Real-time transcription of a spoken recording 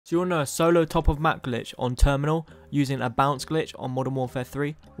Do you want to know a solo top of map glitch on terminal using a bounce glitch on Modern Warfare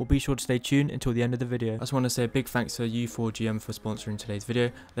 3? Well, be sure to stay tuned until the end of the video. I just want to say a big thanks to U4GM for sponsoring today's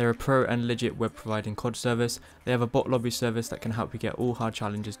video. They're a pro and legit web providing COD service. They have a bot lobby service that can help you get all hard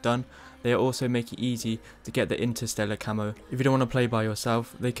challenges done. They also make it easy to get the interstellar camo. If you don't want to play by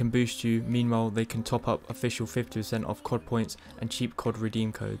yourself, they can boost you. Meanwhile, they can top up official 50% off COD points and cheap COD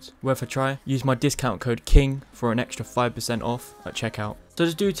redeem codes. Worth a try. Use my discount code KING for an extra 5% off at checkout. So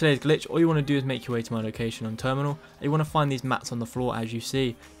to do today's glitch, all you want to do is make your way to my location on terminal. And you want to find these mats on the floor as you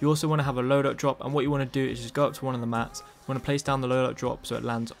see. You also want to have a loadout drop, and what you want to do is just go up to one of the mats. You want to place down the loadout drop so it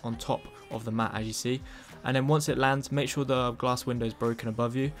lands on top of the mat as you see. And then once it lands, make sure the glass window is broken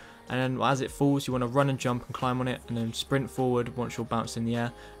above you. And then as it falls, you want to run and jump and climb on it, and then sprint forward once you're bounced in the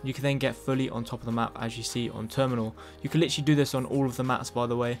air. You can then get fully on top of the map as you see on terminal. You can literally do this on all of the mats, by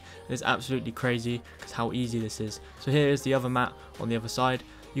the way. It's absolutely crazy because how easy this is. So here is the other mat on the other side.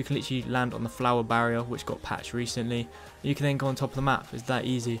 You can literally land on the flower barrier, which got patched recently. You can then go on top of the map. It's that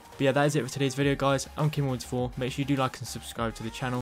easy. But yeah, that is it for today's video, guys. I'm Kim14. Make sure you do like and subscribe to the channel.